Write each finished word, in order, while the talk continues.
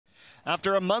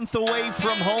After a month away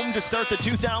from home to start the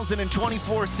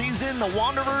 2024 season, the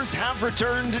Wanderers have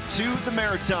returned to the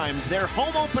Maritimes. Their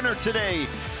home opener today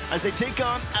as they take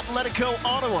on Atlético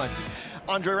Ottawa.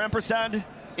 Andre Rampersad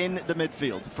in the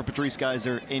midfield for Patrice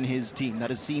Geyser in his team. That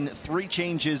has seen 3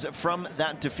 changes from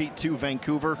that defeat to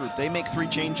Vancouver. They make 3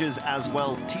 changes as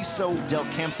well. Tiso, Del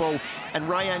Campo, and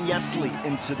Ryan Yesley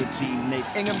into the team. Nate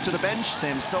Ingham to the bench,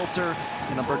 Sam Salter,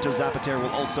 and Alberto Zapater will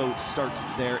also start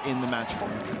there in the match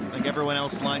form. Like everyone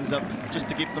else lines up just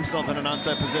to keep themselves in an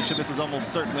onside position. This is almost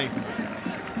certainly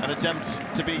an attempt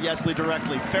to beat Yesley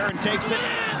directly. Farron takes it,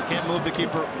 can't move the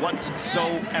keeper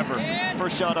whatsoever.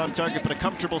 First shot on target, but a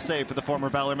comfortable save for the former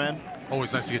Valor man.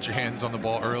 Always nice to get your hands on the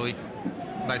ball early.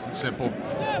 Nice and simple.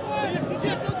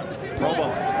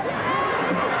 Probo.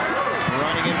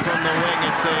 Running in from the wing,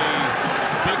 it's a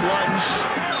big lunge.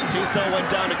 Tiso went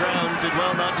down to ground, did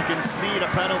well not to concede a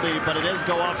penalty, but it does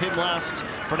go off him last.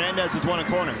 Fernandez has won a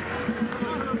corner.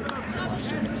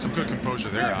 Some good composure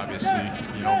there, obviously,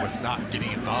 you know, with not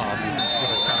getting involved with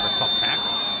a kind of a tough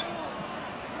tackle.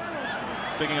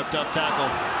 Speaking of tough tackle,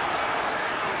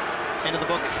 into the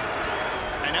book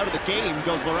and out of the game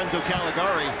goes Lorenzo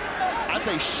Caligari. That's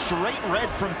a straight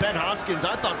red from Ben Hoskins.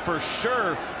 I thought for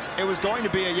sure it was going to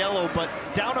be a yellow, but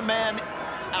down a man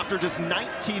after just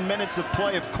 19 minutes of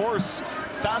play. Of course,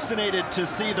 fascinated to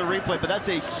see the replay, but that's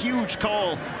a huge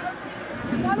call.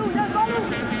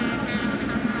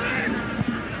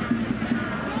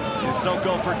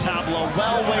 Sissoko for Tablo,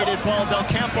 well-weighted ball. Del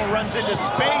Campo runs into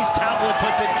space. Tablo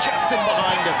puts it just in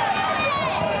behind him.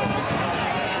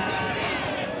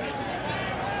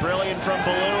 Brilliant from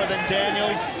Ballou, and then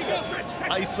Daniels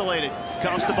isolated.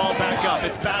 Coughs the ball back up.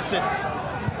 It's Bassett.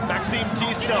 Maxime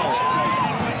Tiso.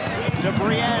 De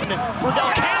Brienne for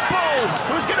Del Campo,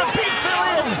 who's going to beat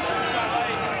Fillion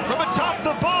from atop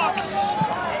the box.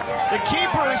 The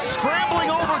keeper is scrambling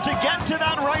over to get to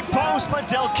that right post, but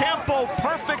Del Campo,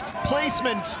 perfect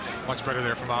placement. Much better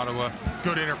there from Ottawa.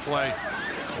 Good interplay.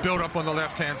 Build up on the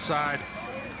left-hand side.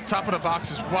 Top of the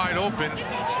box is wide open.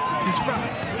 He's about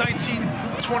 19,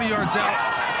 20 yards out.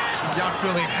 Jan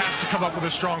Fillion has to come up with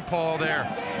a strong paw there.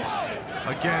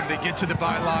 Again, they get to the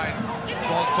byline.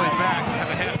 Ball's played back, have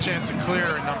a half chance to clear,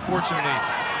 and unfortunately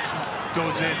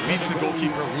goes in, beats the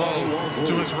goalkeeper low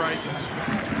to his right.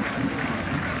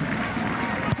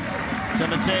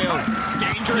 Timoteo,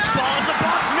 dangerous ball in the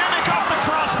box. Nemec off the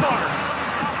crossbar.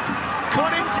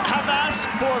 Couldn't have asked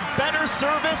for better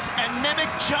service, and Nemec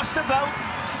just about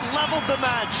leveled the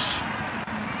match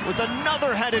with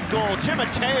another headed goal.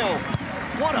 Timoteo,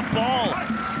 what a ball.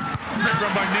 Great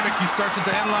run by Nemec. He starts at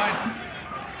the end line.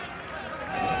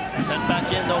 Sent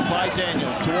back in, though, by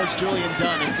Daniels towards Julian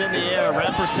Dunn. It's in the air.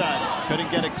 Rampersad couldn't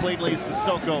get it cleanly.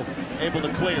 Sissoko able to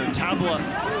clear. Tabla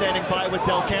standing by with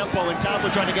Del Campo, and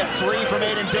Tabla trying to get free from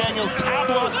Aiden Daniels.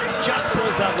 Tabla just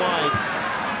pulls that wide.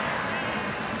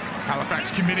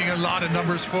 Halifax committing a lot of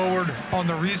numbers forward on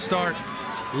the restart.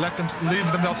 Let them leave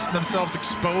themselves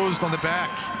exposed on the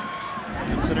back.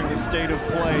 Considering the state of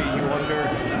play, you wonder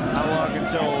how long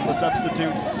until the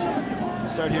substitutes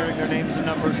start hearing their names and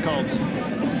numbers called.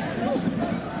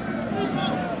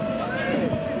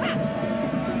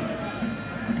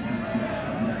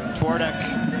 Twardek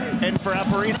in for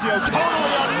Aparicio,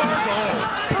 totally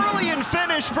unmarked. Brilliant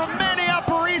finish from Manny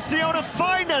Aparicio to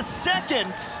find a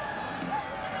second.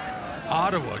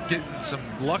 Ottawa getting some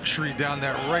luxury down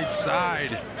that right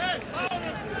side.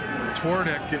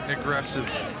 Twardek getting aggressive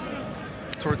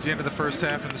towards the end of the first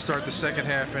half and the start of the second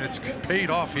half, and it's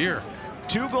paid off here.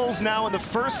 2 goals now in the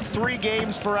first 3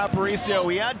 games for Aparicio.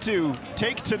 He had to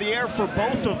take to the air for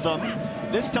both of them.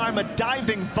 This time a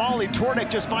diving volley. Twardek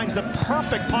just finds the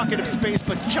perfect pocket of space,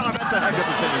 but John, that's a heck of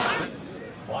a finish.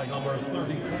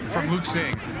 From Luke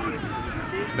Singh,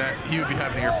 that he would be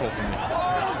having an earful from me.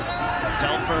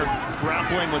 Telfer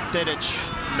grappling with Didic.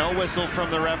 No whistle from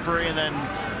the referee, and then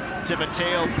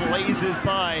Timoteo blazes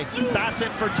by.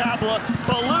 Bassett for Tabla.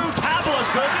 Ballou, Tabla,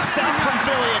 good step from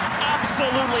Fillion.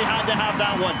 Absolutely had to have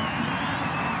that one.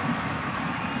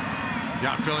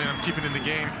 Jan Fillion, I'm keeping in the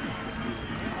game.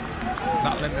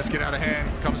 Not letting this get out of hand.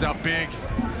 Comes out big.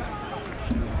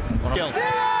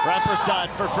 Rampersad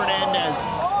for Fernandez.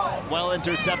 Well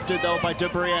intercepted, though, by De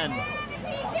Brienne.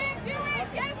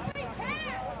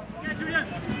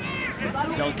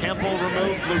 Del Campo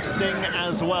removed, Luke Singh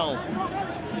as well.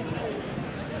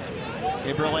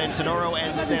 Gabriel Antonoro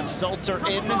and Sam Salter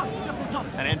in.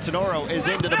 And Antonoro is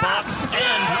into the box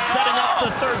and setting up the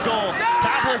 3rd goal.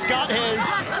 Tabla's got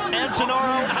his.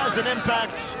 Antonoro has an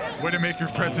impact. Way to make your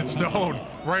presence known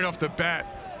right off the bat.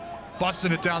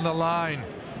 Busting it down the line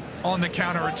on the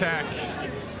counterattack.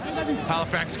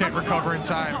 Halifax can't recover in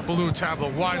time. Blue Tableau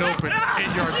wide open,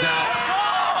 8 yards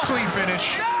out. Clean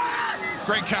finish.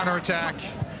 Great counterattack.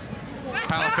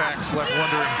 Halifax left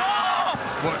wondering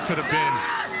what it could have been.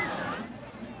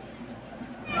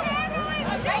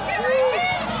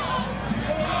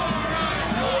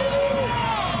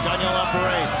 Daniel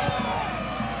Lapore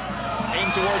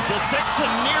aimed towards the 6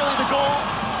 and nearly the goal.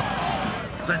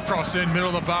 Great cross in, middle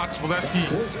of the box. Valesky,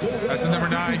 as the number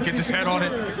 9, gets his head on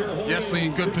it. Yesley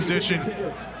in good position.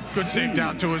 Good save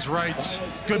down to his right.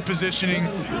 Good positioning.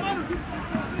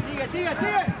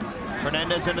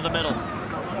 Hernandez into the middle.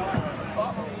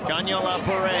 Daniel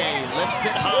Lapore lifts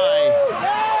it high.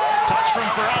 Touch from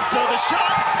Ferrazzo, the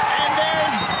shot, and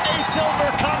there's a silver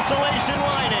consolation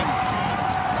lining.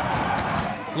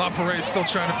 Lapore is still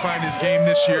trying to find his game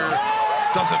this year.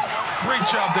 Does a great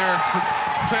job there,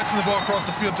 passing the ball across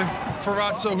the field to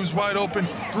Ferrazzo, who's wide open.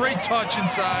 Great touch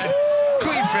inside,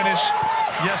 clean finish.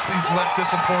 Yesley's left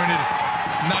disappointed,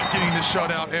 not getting the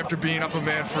shutout after being up a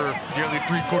man for nearly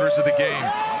 3/4 of the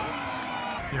game.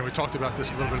 You know, we talked about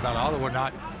this a little bit about Ottawa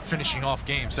not finishing off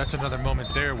games. That's another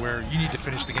moment there where you need to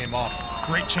finish the game off.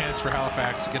 Great chance for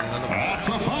Halifax to get another one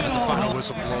as the final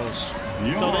whistle blows.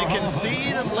 So they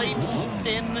concede late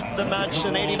in the match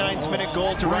an 89th minute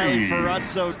goal to Riley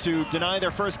Ferrazzo to deny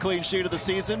their first clean sheet of the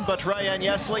season, but Ryan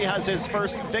Yesley has his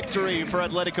first victory for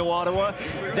Atlético Ottawa.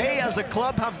 They as a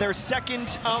club have their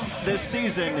second of this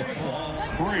season.